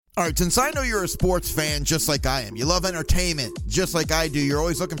All right, since I know you're a sports fan just like I am, you love entertainment just like I do, you're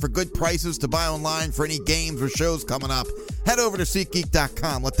always looking for good prices to buy online for any games or shows coming up, head over to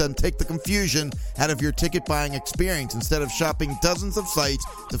SeatGeek.com. Let them take the confusion out of your ticket buying experience. Instead of shopping dozens of sites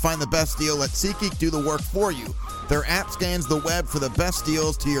to find the best deal, let SeatGeek do the work for you. Their app scans the web for the best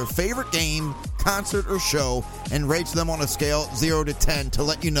deals to your favorite game, concert, or show and rates them on a scale 0 to 10 to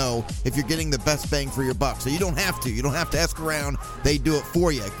let you know if you're getting the best bang for your buck. So you don't have to. You don't have to ask around. They do it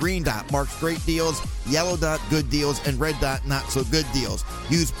for you. Green dot marks great deals, yellow dot good deals, and red dot not so good deals.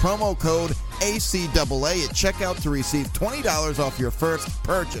 Use promo code ACAA at checkout to receive $20 off your first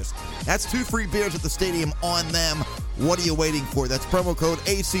purchase. That's 2 free beers at the stadium on them. What are you waiting for? That's promo code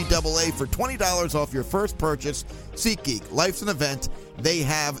ACAA for $20 off your first purchase. SeatGeek, life's an event. They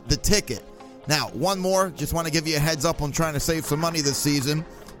have the ticket. Now, one more. Just want to give you a heads up on trying to save some money this season,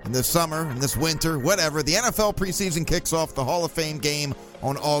 and this summer, and this winter, whatever. The NFL preseason kicks off the Hall of Fame game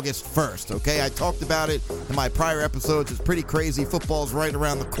on August 1st, okay? I talked about it in my prior episodes. It's pretty crazy. Football's right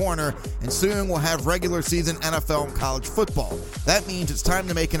around the corner, and soon we'll have regular season NFL and college football. That means it's time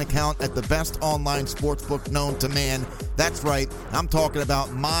to make an account at the best online sportsbook known to man. That's right, I'm talking about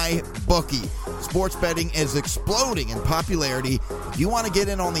MyBookie. Sports betting is exploding in popularity. If you want to get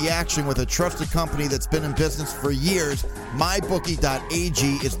in on the action with a trusted company that's been in business for years, MyBookie.ag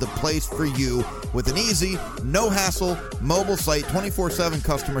is the place for you. With an easy, no-hassle mobile site, 24/7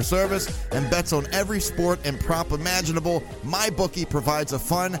 customer service, and bets on every sport and prop imaginable, MyBookie provides a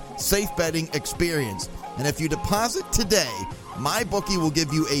fun, safe betting experience. And if you deposit today, MyBookie will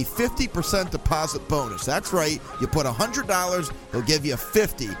give you a 50% deposit bonus. That's right. You put $100, they'll give you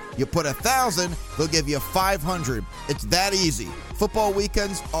 $50. You put $1,000, they'll give you $500. It's that easy. Football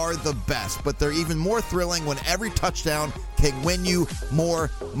weekends are the best, but they're even more thrilling when every touchdown can win you more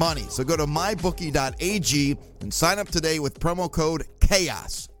money. So go to mybookie.ag and sign up today with promo code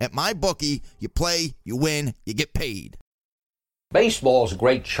CHAOS. At MyBookie, you play, you win, you get paid. Baseball's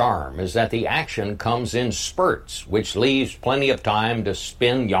great charm is that the action comes in spurts, which leaves plenty of time to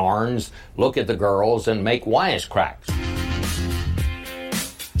spin yarns, look at the girls, and make wisecracks.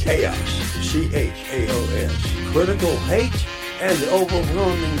 Chaos, C-H-A-O-S, critical hate and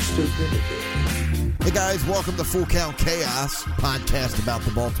overwhelming stupidity. Hey guys, welcome to Full Count Chaos, podcast about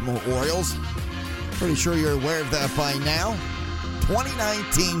the Baltimore Orioles. Pretty sure you're aware of that by now.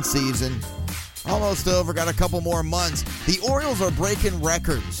 2019 season. Almost over, got a couple more months. The Orioles are breaking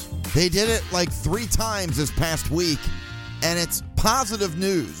records. They did it like 3 times this past week, and it's positive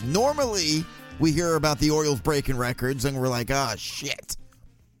news. Normally, we hear about the Orioles breaking records, and we're like, ah, shit.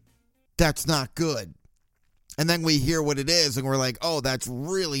 That's not good. And then we hear what it is, and we're like, oh, that's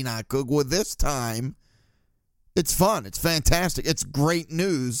really not good. Well, this time, it's fun. It's fantastic. It's great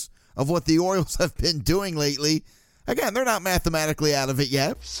news of what the Orioles have been doing lately. Again, they're not mathematically out of it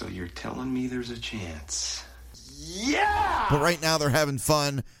yet. So you're telling me there's a chance? Yeah! But right now they're having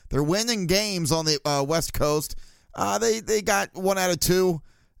fun. They're winning games on the West Coast. They got 1 out of 2,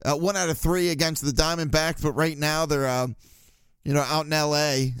 1 out of 3 against the Diamondbacks. But right now they're out in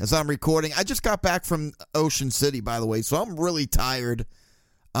L.A. as I'm recording. I just got back from Ocean City, by the way, so I'm really tired.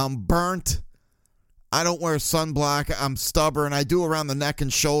 I'm burnt. I don't wear sunblock. I'm stubborn. I do around the neck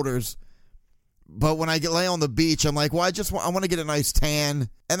and shoulders. But when I lay on the beach, I'm like, well, I want to get a nice tan.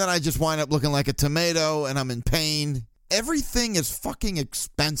 And then I just wind up looking like a tomato, and I'm in pain. Everything is fucking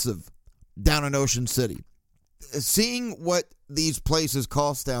expensive down in Ocean City. Seeing what these places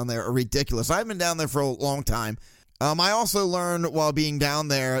cost down there are ridiculous. I've been down there for a long time. I also learned while being down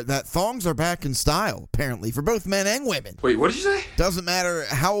there that thongs are back in style, apparently, for both men and women. Wait, what did you say? Doesn't matter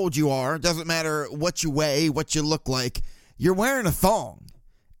how old you are. Doesn't matter what you weigh, what you look like. You're wearing a thong.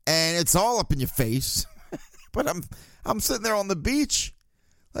 And it's all up in your face. But I'm sitting there on the beach.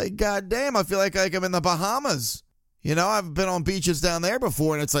 Like, goddamn, I feel like I'm in the Bahamas. You know, I've been on beaches down there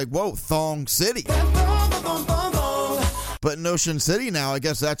before, and it's like, whoa, Thong City. But in Ocean City now, I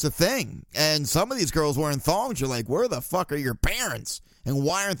guess that's a thing. And some of these girls wearing thongs, you're like, where the fuck are your parents? And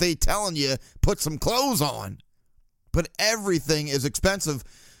why aren't they telling you, put some clothes on? But everything is expensive.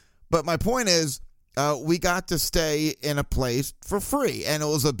 But my point is, we got to stay in a place for free, and it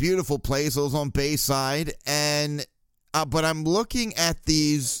was a beautiful place. It was on Bayside, and but I'm looking at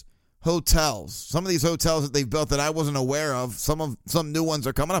these hotels. Some of these hotels that they've built that I wasn't aware of. Some new ones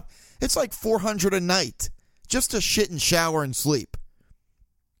are coming up. It's like $400 a night just to shit and shower and sleep.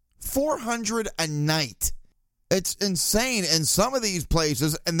 $400 a night. It's insane in some of these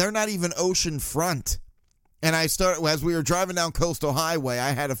places, and they're not even ocean front. And as we were driving down Coastal Highway,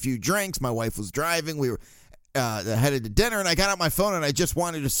 I had a few drinks. My wife was driving. We were headed to dinner, and I got out my phone, and I just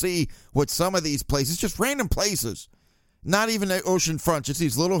wanted to see what some of these places, just random places, Not even oceanfront, just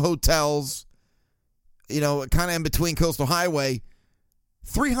these little hotels, kind of in between Coastal Highway.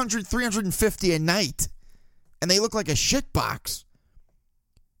 $300, $350 a night. And they look like a shit box.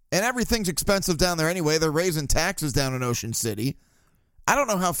 And everything's expensive down there anyway. They're raising taxes down in Ocean City. I don't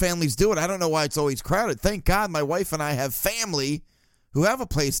know how families do it. I don't know why it's always crowded. Thank God my wife and I have family who have a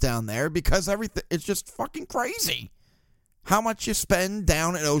place down there because everything it's just fucking crazy how much you spend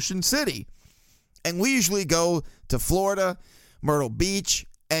down in Ocean City. And we usually go to Florida, Myrtle Beach,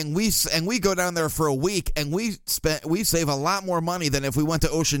 and we go down there for a week, and we save a lot more money than if we went to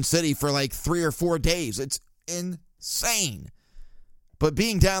Ocean City for like 3 or 4 days. It's insane. But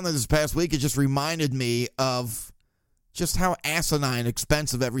being down there this past week, it just reminded me of just how asinine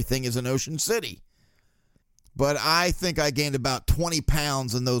expensive everything is in Ocean City. But I think I gained about 20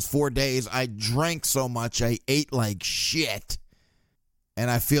 pounds in those 4 days. I drank so much, I ate like shit. And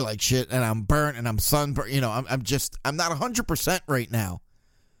I feel like shit, and I'm burnt, and I'm sunburned. I'm not 100% right now.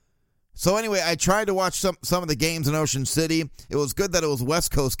 So anyway, I tried to watch some of the games in Ocean City. It was good that it was West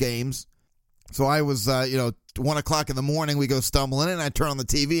Coast games. So I was, 1 o'clock in the morning, we go stumbling in, and I turn on the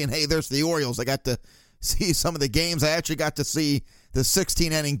TV, and hey, there's the Orioles. I got to see some of the games. I actually got to see the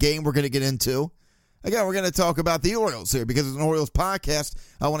 16-inning game we're going to get into. Again, we're going to talk about the Orioles here because it's an Orioles podcast.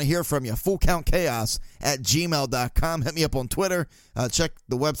 I want to hear from you. FullCountChaos@gmail.com. Hit me up on Twitter. Check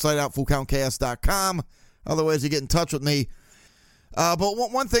the website out, FullCountChaos.com. Other ways to get in touch with me. But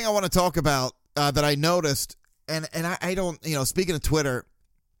one thing I want to talk about that I noticed, and I don't, speaking of Twitter,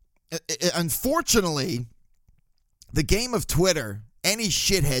 unfortunately, the game of Twitter, any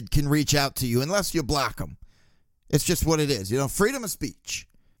shithead can reach out to you unless you block them. It's just what it is. Freedom of speech.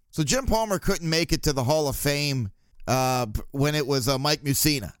 So Jim Palmer couldn't make it to the Hall of Fame when it was Mike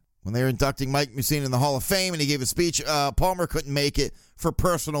Mussina. When they were inducting Mike Mussina in the Hall of Fame and he gave a speech, Palmer couldn't make it for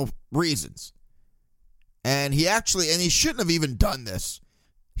personal reasons. And he shouldn't have even done this.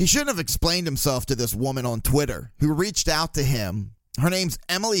 He shouldn't have explained himself to this woman on Twitter who reached out to him. Her name's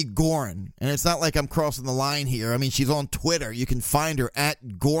Emily Gorin, and it's not like I'm crossing the line here. I mean, she's on Twitter. You can find her at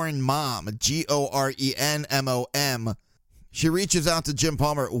Gorenmom, Gorenmom. She reaches out to Jim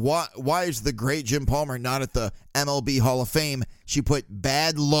Palmer. Why is the great Jim Palmer not at the MLB Hall of Fame? She put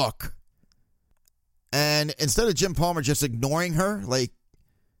bad luck. And instead of Jim Palmer just ignoring her, like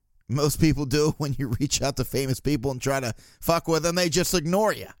most people do when you reach out to famous people and try to fuck with them, they just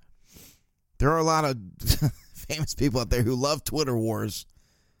ignore you. There are a lot of famous people out there who love Twitter wars.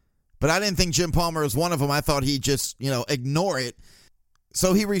 But I didn't think Jim Palmer was one of them. I thought he'd just, ignore it.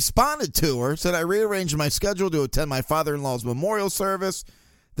 So he responded to her, said, I rearranged my schedule to attend my father-in-law's memorial service,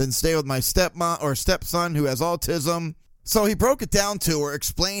 then stay with my stepson who has autism. So he broke it down to her,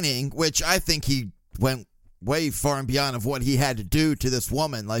 explaining, which I think he went way far and beyond of what he had to do to this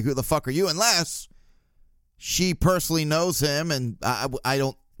woman. Like, who the fuck are you? Unless she personally knows him, and I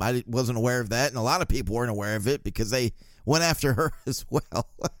wasn't aware of that, and a lot of people weren't aware of it because they went after her as well.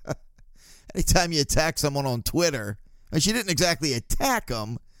 Anytime you attack someone on Twitter, and she didn't exactly attack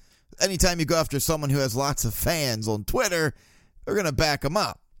him. Anytime you go after someone who has lots of fans on Twitter, they're going to back him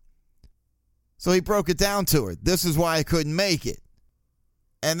up. So he broke it down to her. This is why I couldn't make it.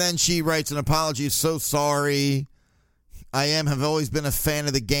 And then she writes an apology. So sorry. Have always been a fan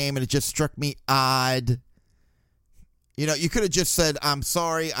of the game, and it just struck me odd. You could have just said, I'm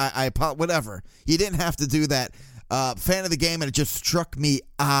sorry, I whatever. You didn't have to do that. Fan of the game, and it just struck me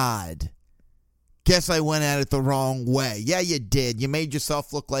odd. Guess I went at it the wrong way. Yeah, you did. You made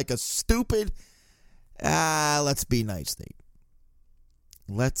yourself look like a stupid... let's be nice, Nate.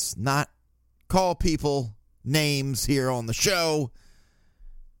 Let's not call people names here on the show.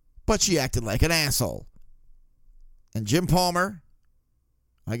 But she acted like an asshole. And Jim Palmer,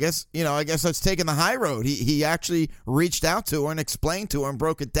 I guess that's taking the high road. He actually reached out to her and explained to her and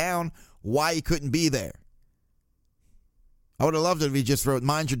broke it down why he couldn't be there. I would have loved it if he just wrote,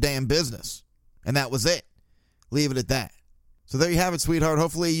 mind your damn business. And that was it. Leave it at that. So there you have it, sweetheart.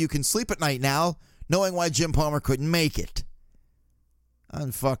 Hopefully you can sleep at night now, knowing why Jim Palmer couldn't make it.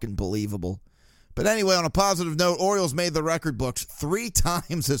 Unfucking believable. But anyway, on a positive note, Orioles made the record books 3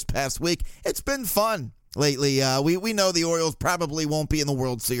 times this past week. It's been fun lately. We know the Orioles probably won't be in the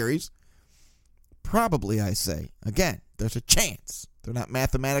World Series. Probably, I say. Again, there's a chance. They're not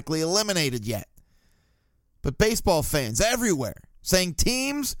mathematically eliminated yet. But baseball fans everywhere saying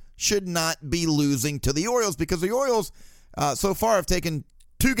teams should not be losing to the Orioles because the Orioles so far have taken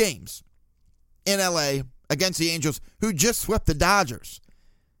 2 games in L.A. against the Angels, who just swept the Dodgers.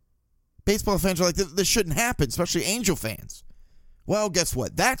 Baseball fans are like, this shouldn't happen, especially Angel fans. Well, guess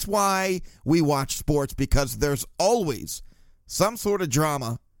what? That's why we watch sports, because there's always some sort of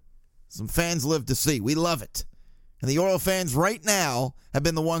drama some fans live to see. We love it. And the Oil fans right now have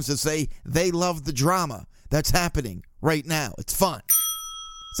been the ones that say they love the drama that's happening right now. It's fun.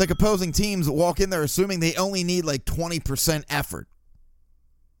 It's like opposing teams walk in there assuming they only need like 20% effort.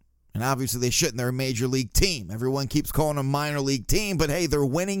 And obviously they shouldn't. They're a major league team. Everyone keeps calling them a minor league team, but hey, they're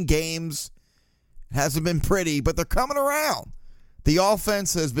winning games. It hasn't been pretty, but they're coming around. The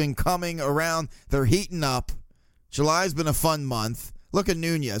offense has been coming around. They're heating up. July's been a fun month. Look at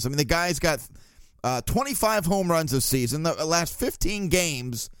Nunez. I mean, the guy's got 25 home runs this season. The last 15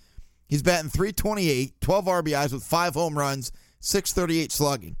 games, he's batting .328, 12 RBIs with 5 home runs, .638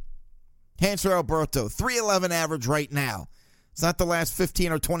 slugging. Hanser Alberto, .311 average right now. It's not the last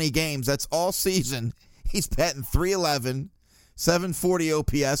 15 or 20 games. That's all season. He's batting .311, .740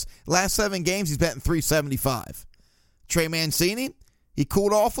 OPS. Last 7 games, he's batting .375. Trey Mancini, he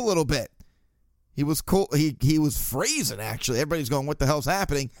cooled off a little bit. He was cool. He was freezing, actually. Everybody's going, what the hell's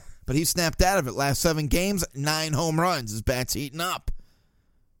happening? But he snapped out of it. Last 7 games, 9 home runs. His bat's heating up.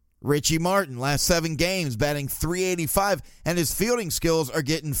 Richie Martin, last 7 games, batting .385, and his fielding skills are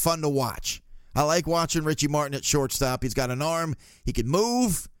getting fun to watch. I like watching Richie Martin at shortstop. He's got an arm. He can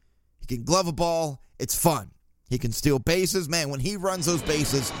move. He can glove a ball. It's fun. He can steal bases. Man, when he runs those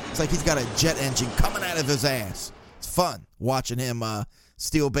bases, it's like he's got a jet engine coming out of his ass. It's fun watching him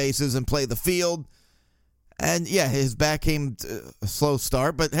steal bases and play the field. And, yeah, his back came a slow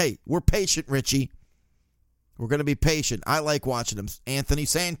start. But, hey, we're patient, Richie. We're going to be patient. I like watching him. Anthony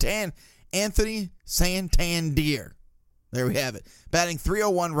Santander. There we have it. Batting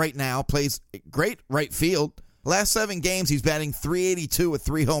 .301 right now. Plays great right field. Last 7 games, he's batting .382 with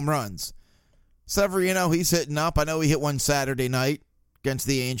 3 home runs. Severino, he's hitting up. I know he hit one Saturday night against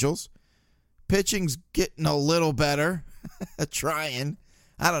the Angels. Pitching's getting a little better. Trying.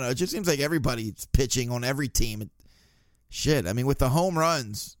 I don't know. It just seems like everybody's pitching on every team. Shit. I mean, with the home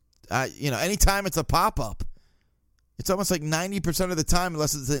runs, anytime it's a pop-up, it's almost like 90% of the time,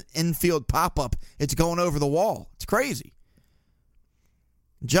 unless it's an infield pop-up, it's going over the wall. It's crazy.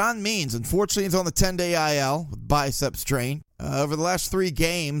 John Means, unfortunately, he's on the 10-day IL with bicep strain. Over the last 3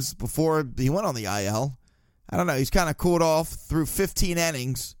 games before he went on the IL, I don't know, he's kind of cooled off through 15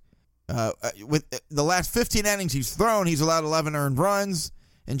 innings. With the last 15 innings he's thrown, he's allowed 11 earned runs.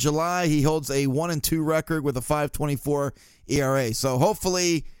 In July, he holds a 1-2 record with a 5.24 ERA. So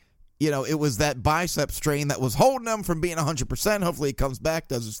hopefully, it was that bicep strain that was holding him from being 100%. Hopefully he comes back,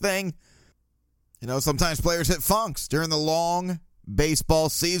 does his thing. Sometimes players hit funks during the long baseball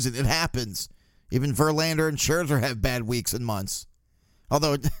season. It happens. Even Verlander and Scherzer have bad weeks and months.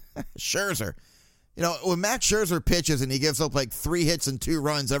 Although, Scherzer, when Max Scherzer pitches and he gives up like 3 hits and 2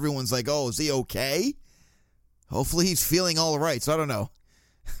 runs, everyone's like, oh, is he okay? Hopefully he's feeling all right. So I don't know.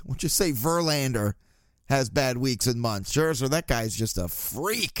 We'll just say Verlander has bad weeks and months. Scherzer, that guy's just a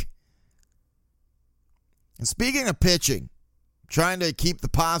freak. And speaking of pitching, trying to keep the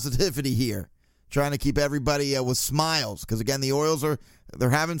positivity here. Trying to keep everybody with smiles. Because, again, the Orioles they're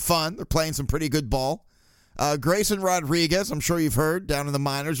having fun. They're playing some pretty good ball. Grayson Rodriguez, I'm sure you've heard, down in the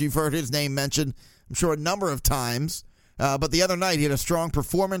minors. You've heard his name mentioned, I'm sure, a number of times. But the other night, he had a strong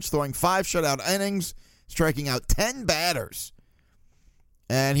performance, throwing 5 shutout innings, striking out 10 batters.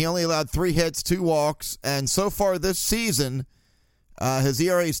 And he only allowed 3 hits, 2 walks. And so far this season, his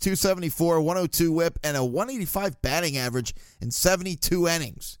ERA is .274, 102 whip, and a 185 batting average in 72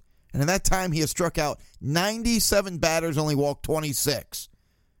 innings. And in that time, he has struck out 97 batters, only walked 26.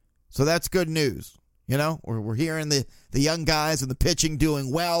 So that's good news. We're hearing the young guys and the pitching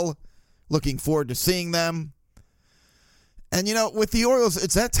doing well. Looking forward to seeing them. And, with the Orioles,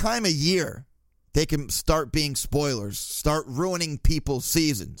 it's that time of year they can start being spoilers, start ruining people's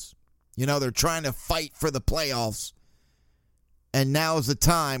seasons. They're trying to fight for the playoffs. And now is the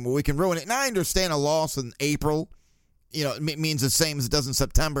time where we can ruin it. And I understand a loss in April. It means the same as it does in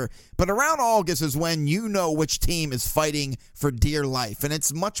September. But around August is when which team is fighting for dear life. And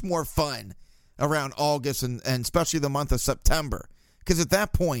it's much more fun around August and especially the month of September. Because at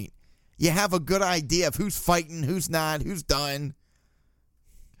that point, you have a good idea of who's fighting, who's not, who's done,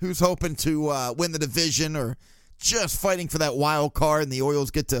 who's hoping to win the division or just fighting for that wild card, and the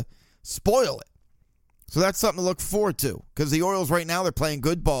Orioles get to spoil it. So that's something to look forward to. Because the Orioles right now, they're playing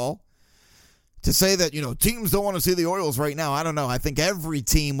good ball. To say that, teams don't want to see the Orioles right now, I don't know. I think every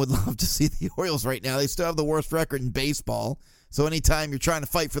team would love to see the Orioles right now. They still have the worst record in baseball. So anytime you're trying to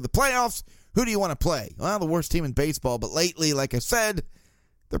fight for the playoffs, who do you want to play? Well, the worst team in baseball. But lately, like I said,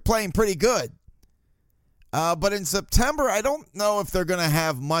 they're playing pretty good. But in September, I don't know if they're going to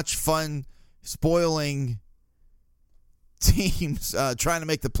have much fun spoiling teams trying to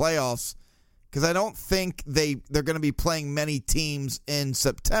make the playoffs. Because I don't think they're going to be playing many teams in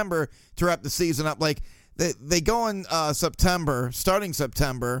September to wrap the season up. Like, They go in September, starting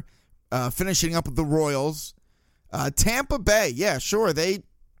September, finishing up with the Royals. Tampa Bay, yeah, sure.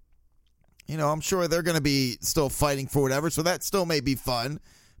 I'm sure they're going to be still fighting for whatever, so that still may be fun.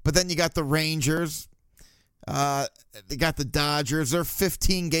 But then you got the Rangers. They got the Dodgers. They're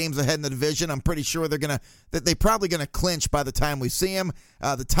 15 games ahead in the division. I'm pretty sure they're probably going to clinch by the time we see them.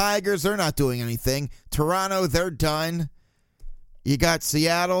 The Tigers, they're not doing anything. Toronto, they're done. You got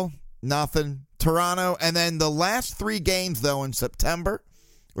Seattle, nothing. Toronto, and then the last 3 games, though, in September,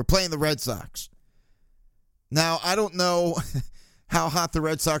 we're playing the Red Sox. Now, I don't know how hot the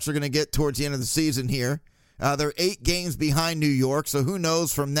Red Sox are going to get towards the end of the season here. They're 8 games behind New York, so who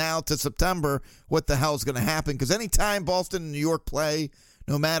knows from now to September what the hell is going to happen. Because anytime Boston and New York play,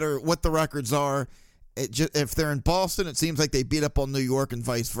 no matter what the records are, if they're in Boston, it seems like they beat up on New York and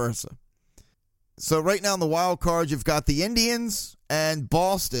vice versa. So right now in the wild card, you've got the Indians and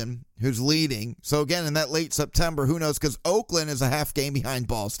Boston, who's leading. So again, in that late September, who knows? Because Oakland is a half game behind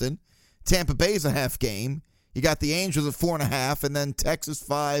Boston. Tampa Bay is a half game. You got the Angels at 4.5, and then Texas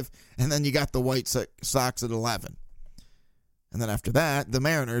 5, and then you got the White Sox at 11. And then after that, the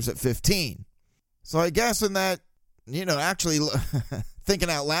Mariners at 15. So I guess in that, actually thinking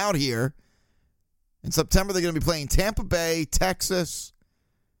out loud here, in September they're going to be playing Tampa Bay, Texas,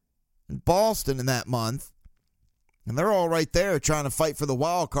 and Boston in that month. And they're all right there trying to fight for the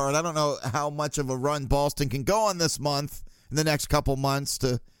wild card. I don't know how much of a run Boston can go on this month, in the next couple months,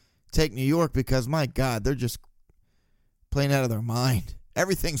 to take New York, because, my God, they're just playing out of their mind.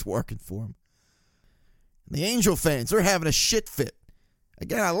 Everything's working for them. And the Angel fans, they're having a shit fit.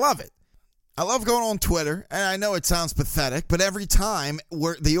 Again, I love it. I love going on Twitter, and I know it sounds pathetic, but every time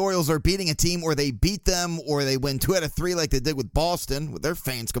the Orioles are beating a team, or they beat them, or they win 2 out of 3 like they did with Boston, their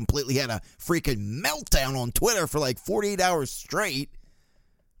fans completely had a freaking meltdown on Twitter for like 48 hours straight.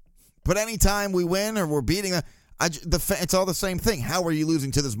 But anytime we win or we're beating them, it's all the same thing. How are you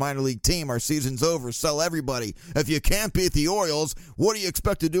losing to this minor league team? Our season's over. Sell everybody. If you can't beat the Orioles, what do you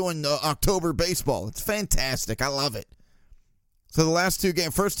expect to do in October baseball? It's fantastic. I love it. So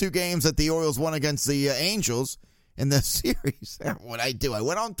the first 2 games that the Orioles won against the Angels in the series, what'd I do? I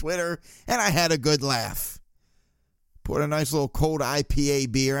went on Twitter, and I had a good laugh. Poured a nice little cold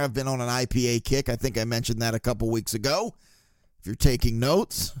IPA beer. I've been on an IPA kick. I think I mentioned that a couple weeks ago. If you're taking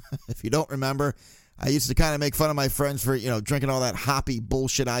notes, if you don't remember, I used to kind of make fun of my friends for, drinking all that hoppy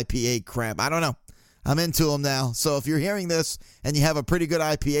bullshit IPA crap. I don't know. I'm into them now. So if you're hearing this and you have a pretty good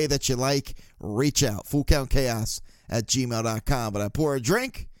IPA that you like, reach out. FullCountChaos@gmail.com. But I pour a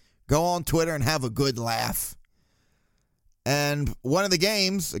drink, go on Twitter, and have a good laugh. And one of the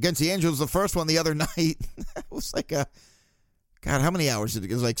games against the Angels, the first one the other night, it was like how many hours did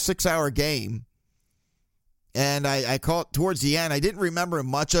it? It was like 6-hour game. And I caught towards the end. I didn't remember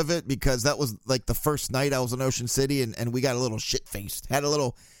much of it because that was like the first night I was in Ocean City, and we got a little shit-faced. Had a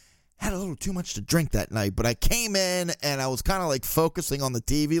little too much to drink that night. But I came in, and I was kind of like focusing on the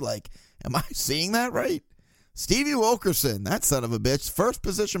TV, like, am I seeing that right? Stevie Wilkerson, that son of a bitch, first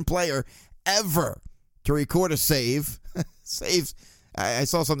position player ever to record a save. Saves. I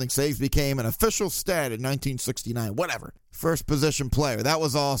saw something, saves became an official stat in 1969. Whatever. First position player. That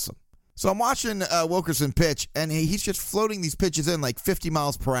was awesome. So I'm watching Wilkerson pitch, and he's just floating these pitches in like 50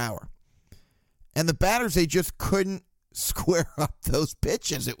 miles per hour. And the batters, they just couldn't square up those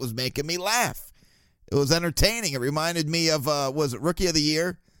pitches. It was making me laugh. It was entertaining. It reminded me of, was it Rookie of the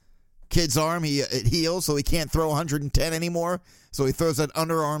Year? Kid's arm, it heals, so he can't throw 110 anymore. So he throws that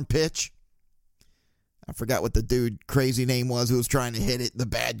underarm pitch. I forgot what the dude crazy name was who was trying to hit it, the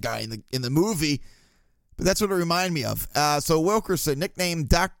bad guy in the movie. But that's what it reminded me of. So Wilkerson, nicknamed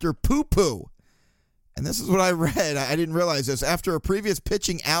Dr. Poo-Poo. And this is what I read. I didn't realize this. After a previous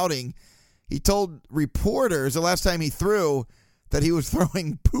pitching outing, he told reporters the last time he threw that he was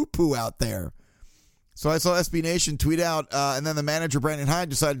throwing poo-poo out there. So I saw SB Nation tweet out, and then the manager, Brandon Hyde,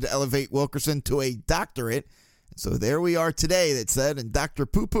 decided to elevate Wilkerson to a doctorate. So there we are today, it said, and Dr.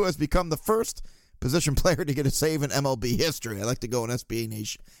 Poo-Poo has become the first position player to get a save in MLB history. I like to go on SB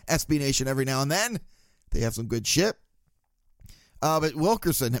Nation every now and then. They have some good shit. But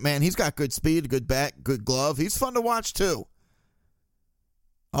Wilkerson, man, he's got good speed, good bat, good glove. He's fun to watch, too.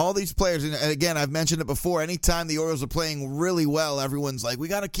 All these players, and again, I've mentioned it before, anytime the Orioles are playing really well, everyone's like, we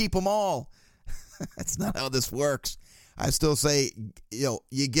got to keep them all. That's not how this works. I still say,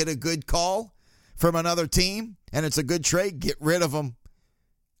 you get a good call from another team, and it's a good trade, get rid of them.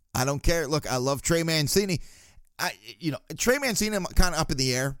 I don't care. Look, I love Trey Mancini. Trey Mancini, I'm kind of up in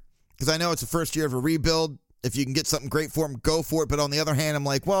the air. Because I know it's the first year of a rebuild. If you can get something great for him, go for it. But on the other hand, I'm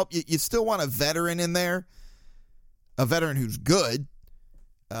like, well, you still want a veteran in there. A veteran who's good.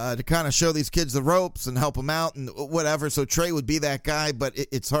 to kind of show these kids the ropes and help them out and whatever. So Trey would be that guy, but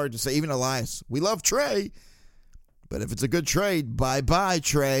it's hard to say. Even Elias, we love Trey, but if it's a good trade, bye-bye,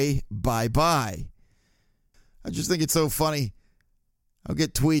 Trey, bye-bye. I just think it's so funny. I'll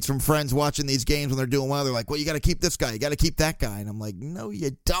get tweets from friends watching these games when they're doing well. They're like, well, you got to keep this guy. You got to keep that guy. And I'm like, no,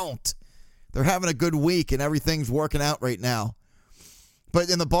 you don't. They're having a good week, and everything's working out right now.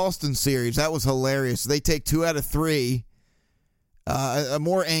 But in the Boston series, that was hilarious. They take 2 out of 3.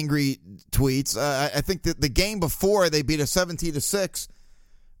 More angry tweets. I think that the game before, they beat us 17-6.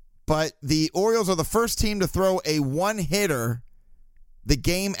 But the Orioles are the first team to throw a one-hitter the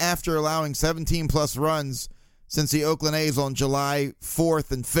game after allowing 17-plus runs since the Oakland A's on July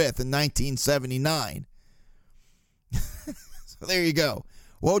 4th and 5th in 1979. So there you go.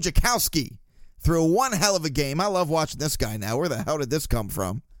 Wojciechowski threw one hell of a game. I love watching this guy now. Where the hell did this come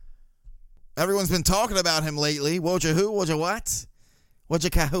from? Everyone's been talking about him lately. Wojciech who? Wojciech what?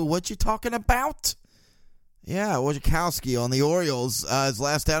 Wojciech who? What you talking about? Yeah, Wojciechowski on the Orioles. His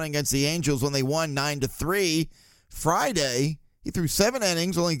last outing against the Angels when they won 9-3 Friday. He threw 7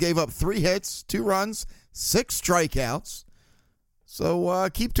 innings, only gave up 3 hits, 2 runs, 6 strikeouts. So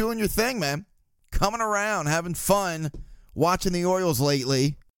keep doing your thing, man. Coming around, having fun, watching the Orioles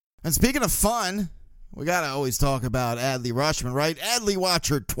lately. And speaking of fun, we got to always talk about Adley Rutschman, right? Adley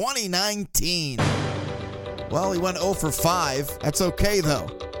Watcher 2019. Well, he went 0 for 5. That's okay, though.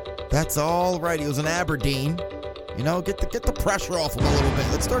 That's all right. He was in Aberdeen. You know, get the pressure off him a little bit.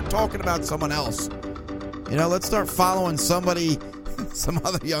 Let's start talking about someone else. You know, let's start following somebody, some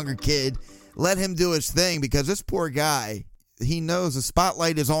other younger kid. Let him do his thing, because this poor guy, he knows the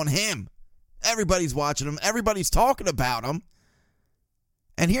spotlight is on him. Everybody's watching him. Everybody's talking about him.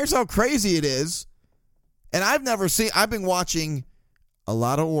 And here's how crazy it is. And I've been watching a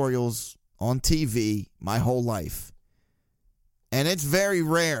lot of Orioles on TV my whole life. And it's very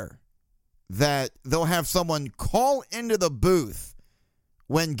rare that they'll have someone call into the booth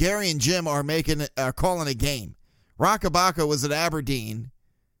when Gary and Jim are calling a game. Rock Abaca was at Aberdeen,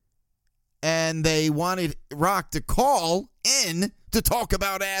 and they wanted Rock to call in to talk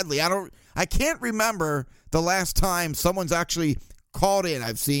about Adley. I can't remember the last time someone's actually called in.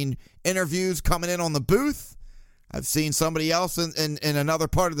 I've seen interviews coming in on the booth. I've seen somebody else in another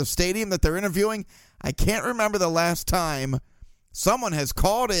part of the stadium that they're interviewing. I can't remember the last time someone has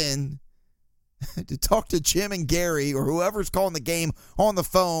called in to talk to Jim and Gary or whoever's calling the game on the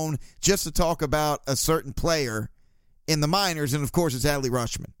phone just to talk about a certain player in the minors. And, of course, it's Adley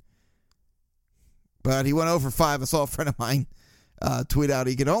Rutschman. But he went 0 for 5. I saw a friend of mine tweet out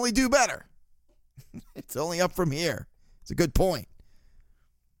he could only do better. It's only up from here. It's a good point.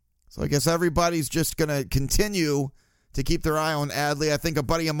 So I guess everybody's just going to continue to keep their eye on Adley. I think a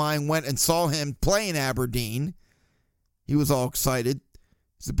buddy of mine went and saw him play in Aberdeen. He was all excited.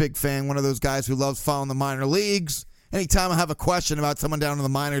 He's a big fan, one of those guys who loves following the minor leagues. Anytime I have a question about someone down in the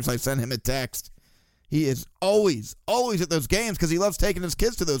minors, I send him a text. He is always at those games because he loves taking his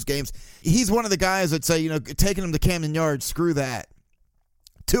kids to those games. He's one of the guys that say, taking them to Camden Yards, screw that.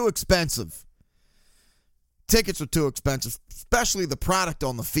 Too expensive. Tickets are too expensive, especially the product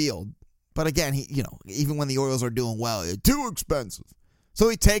on the field. But again, even when the Orioles are doing well, it's too expensive. So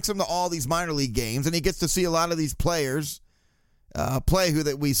he takes them to all these minor league games, and he gets to see a lot of these players play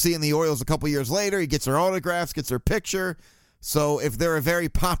that we see in the Orioles a couple years later. He gets their autographs, gets their picture. So if they're a very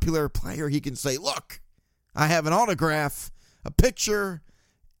popular player, he can say, look, I have an autograph, a picture,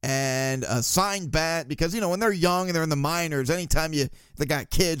 and a signed bat. Because, when they're young and they're in the minors, anytime they got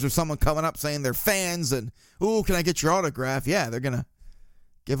kids or someone coming up saying they're fans and, ooh, can I get your autograph? Yeah, they're going to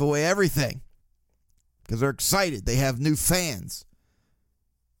give away everything because they're excited. They have new fans.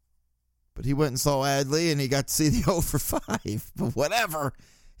 But he went and saw Adley, and he got to see the 0 for 5. But whatever.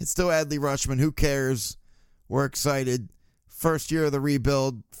 It's still Adley Rutschman. Who cares? We're excited. First year of the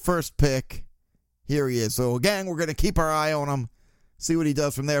rebuild. First pick. Here he is. So, again, we're going to keep our eye on him. See what he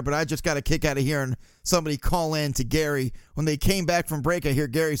does from there. But I just got a kick out of hearing somebody call in to Gary. When they came back from break, I hear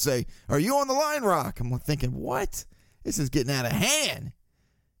Gary say, are you on the line, Rock? I'm thinking, what? This is getting out of hand.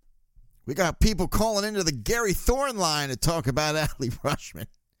 We got people calling into the Gary Thorne line to talk about Adley Rutschman.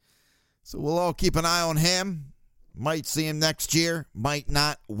 So we'll all keep an eye on him. Might see him next year. Might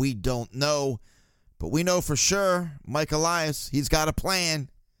not. We don't know. But we know for sure, Mike Elias, he's got a plan.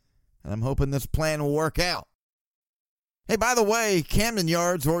 And I'm hoping this plan will work out. Hey, by the way, Camden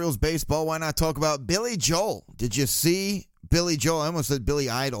Yards, Orioles baseball, why not talk about Billy Joel? Did you see Billy Joel? I almost said Billy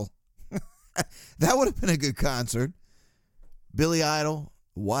Idol. That would have been a good concert. Billy Idol,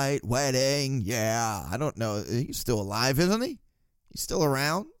 White Wedding, yeah. I don't know. He's still alive, isn't he? He's still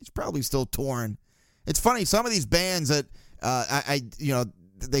around. He's probably still touring. It's funny, some of these bands that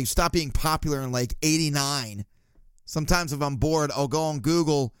they stopped being popular in like 89. Sometimes if I'm bored, I'll go on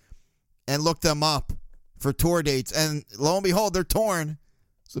Google and look them up for tour dates. And lo and behold, they're torn.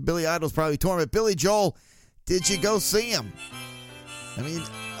 So Billy Idol's probably torn. But Billy Joel, did you go see him? I mean,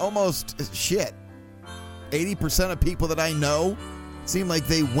 almost shit. 80% of people that I know seem like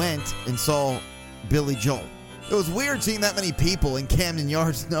they went and saw Billy Joel. It was weird seeing that many people in Camden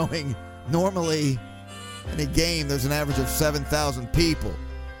Yards, knowing normally in a game there's an average of 7,000 people.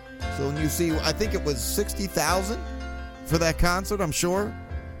 So when you see, I think it was 60,000 for that concert, I'm sure.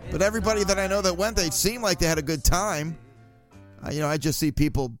 But everybody that I know that went, they seemed like they had a good time. I just see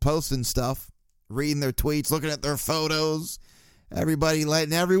people posting stuff, reading their tweets, looking at their photos. Everybody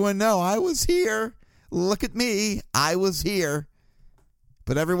letting everyone know, I was here. Look at me. I was here.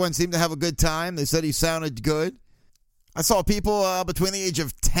 But everyone seemed to have a good time. They said he sounded good. I saw people between the age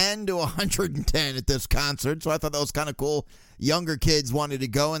of 10 to 110 at this concert, so I thought that was kind of cool. Younger kids wanted to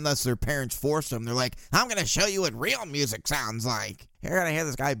go unless their parents forced them. They're like, I'm going to show you what real music sounds like. You're going to hear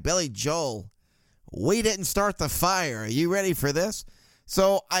this guy, Billy Joel. We didn't start the fire. Are you ready for this?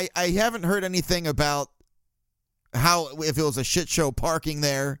 So I haven't heard anything about if it was a shit show parking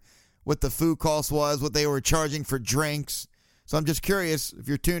there, what the food cost was, what they were charging for drinks. So I'm just curious if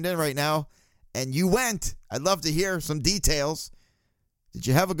you're tuned in right now and you went. I'd love to hear some details. Did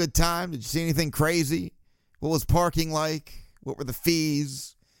you have a good time? Did you see anything crazy? What was parking like? What were the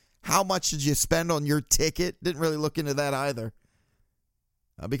fees? How much did you spend on your ticket? Didn't really look into that either.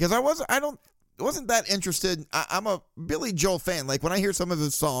 Because I wasn't that interested. I'm a Billy Joel fan. Like when I hear some of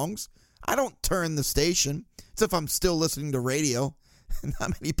his songs, I don't turn the station. It's if I'm still listening to radio.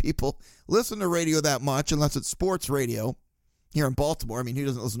 Not many people listen to radio that much unless it's sports radio here in Baltimore. I mean, who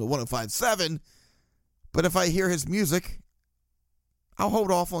doesn't listen to 105.7? But if I hear his music, I'll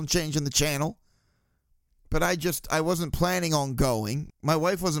hold off on changing the channel. But I wasn't planning on going. My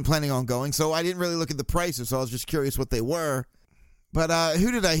wife wasn't planning on going, so I didn't really look at the prices, so I was just curious what they were. But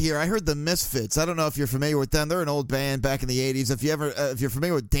who did I hear? I heard the Misfits. I don't know if you're familiar with them. They're an old band back in the 80s. If you're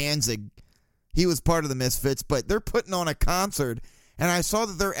familiar with Danzig, he was part of the Misfits, but they're putting on a concert, and I saw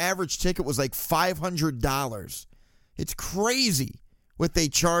that their average ticket was like $500. It's crazy what they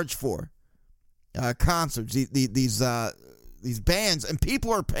charge for concerts, these bands, and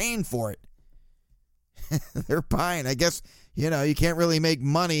people are paying for it. They're buying. I guess, you can't really make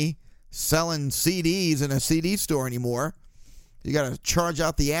money selling CDs in a CD store anymore. You got to charge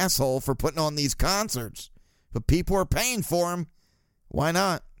out the asshole for putting on these concerts. But people are paying for them. Why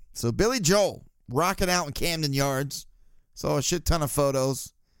not? So Billy Joel, rocking out in Camden Yards. Saw a shit ton of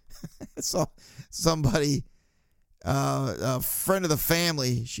photos. Saw somebody, a friend of the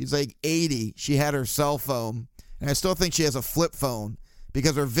family, she's like 80. She had her cell phone. And I still think she has a flip phone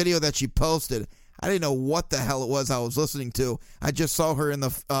because her video that she posted, I didn't know what the hell it was I was listening to. I just saw her in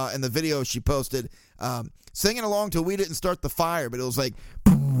the video she posted singing along to We Didn't Start the Fire, but it was like,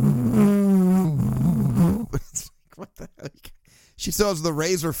 what the hell? She still has the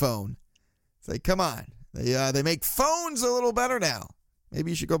Razor phone. It's like, come on. They make phones a little better now.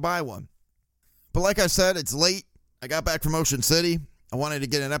 Maybe you should go buy one. But like I said, it's late. I got back from Ocean City. I wanted to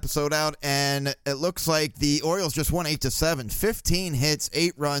get an episode out, and it looks like the Orioles just won 8-7. 15 hits,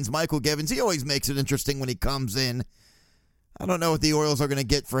 8 runs. Michael Givens, he always makes it interesting when he comes in. I don't know what the Orioles are going to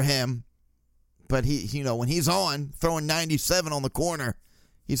get for him, but he, when he's on, throwing 97 on the corner,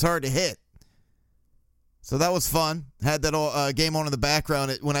 he's hard to hit. So that was fun. Had that game on in the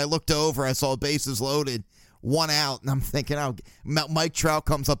background. When I looked over, I saw bases loaded, 1 out, and I'm thinking, Mike Trout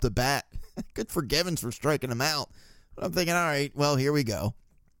comes up to bat. Good for Givens for striking him out. But I'm thinking, all right, well, here we go.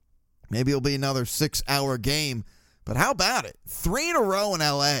 Maybe it'll be another 6-hour game. But how about it? 3 in a row in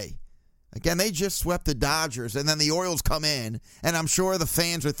L.A. Again, they just swept the Dodgers, and then the Orioles come in, and I'm sure the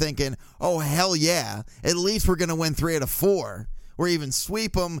fans are thinking, oh, hell yeah, at least we're going to win 3 out of 4. Or even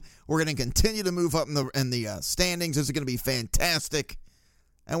sweep them. We're going to continue to move up in the standings. This is going to be fantastic.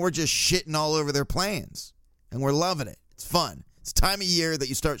 And we're just shitting all over their plans. And we're loving it. It's fun. It's time of year that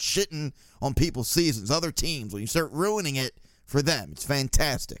you start shitting on people's seasons, other teams, when you start ruining it for them. It's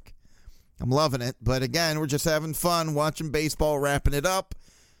fantastic. I'm loving it. But again, we're just having fun, watching baseball, wrapping it up.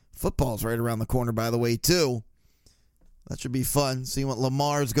 Football's right around the corner, by the way, too. That should be fun, seeing what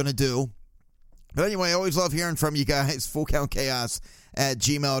Lamar's going to do. But anyway, I always love hearing from you guys.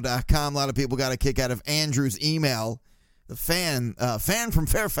 FullCountChaos@gmail.com. A lot of people got a kick out of Andrew's email. The fan from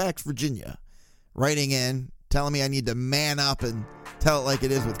Fairfax, Virginia, writing in, telling me I need to man up and tell it like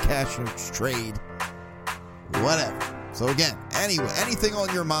it is with Cashner's Trade. Whatever. So again, anyway, anything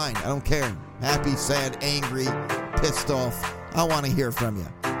on your mind, I don't care. Happy, sad, angry, pissed off. I want to hear from you.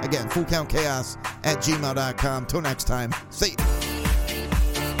 Again, FullCountChaos@gmail.com. Till next time, see you.